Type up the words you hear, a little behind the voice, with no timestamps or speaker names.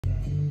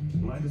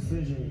My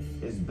decision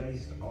is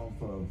based off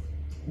of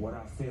what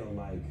I feel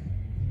like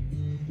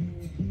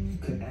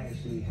could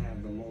actually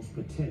have the most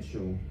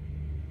potential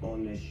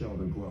on this show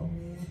to grow.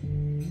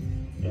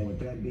 And with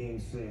that being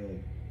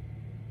said,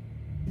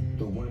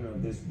 the winner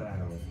of this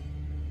battle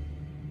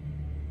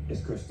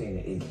is Christina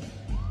E.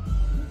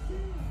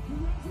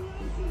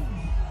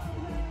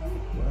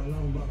 What I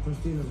love about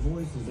Christina's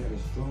voice is that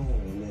it's strong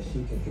and that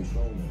she can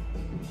control it.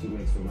 She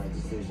makes the right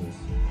decisions.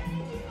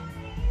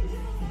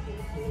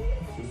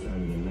 She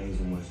sounded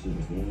amazing while she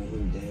was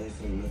moving,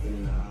 dancing, looking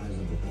in the eyes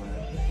of the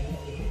crowd.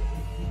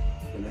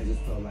 And I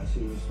just felt like she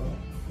was strong.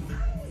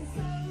 I'm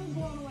so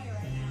blown away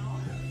right now.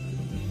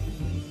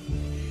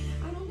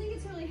 I don't think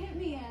it's really hit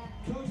me yet.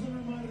 Coach, let me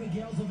remind me,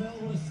 Gail's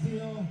available to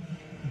steal.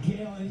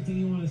 Gail, anything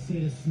you want to say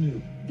to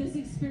Snoop? This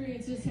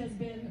experience just has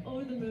been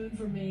over the moon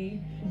for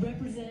me,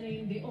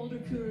 representing the older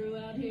crew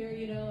out here,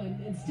 you know,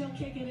 and still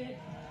kicking it.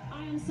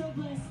 I am so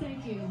blessed,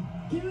 thank you.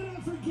 Give it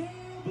up for Gail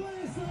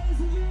Bliss, ladies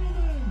and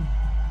gentlemen.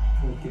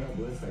 With Gail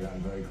Bliss, I got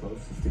very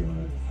close to stealing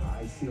it.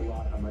 I see a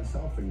lot of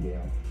myself in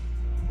Gail.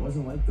 It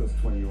wasn't like those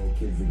 20-year-old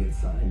kids that get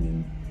signed,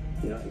 and,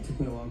 you know, it took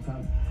me a long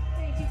time.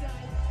 Thank you,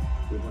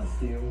 guys. With my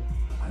steal,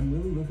 I'm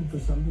really looking for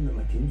something that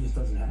my team just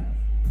doesn't have.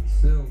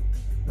 Snoop,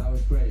 that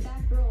was great.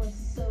 That girl is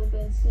so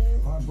good,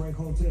 Snoop. Heartbreak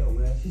Hotel,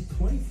 man. She's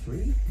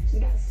 23. She's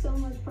got so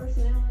much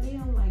personality.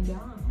 Oh my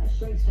God. A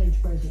straight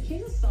stage presence.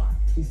 She's a star.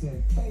 She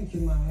said, "Thank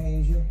you, my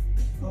angel."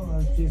 Oh,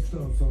 it's just so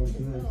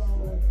good.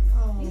 Oh.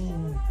 You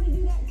showing her how to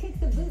do that kick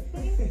the boot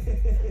thing?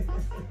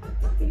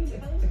 You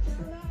showing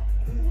her that?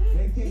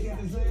 They kick at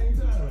the same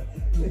time.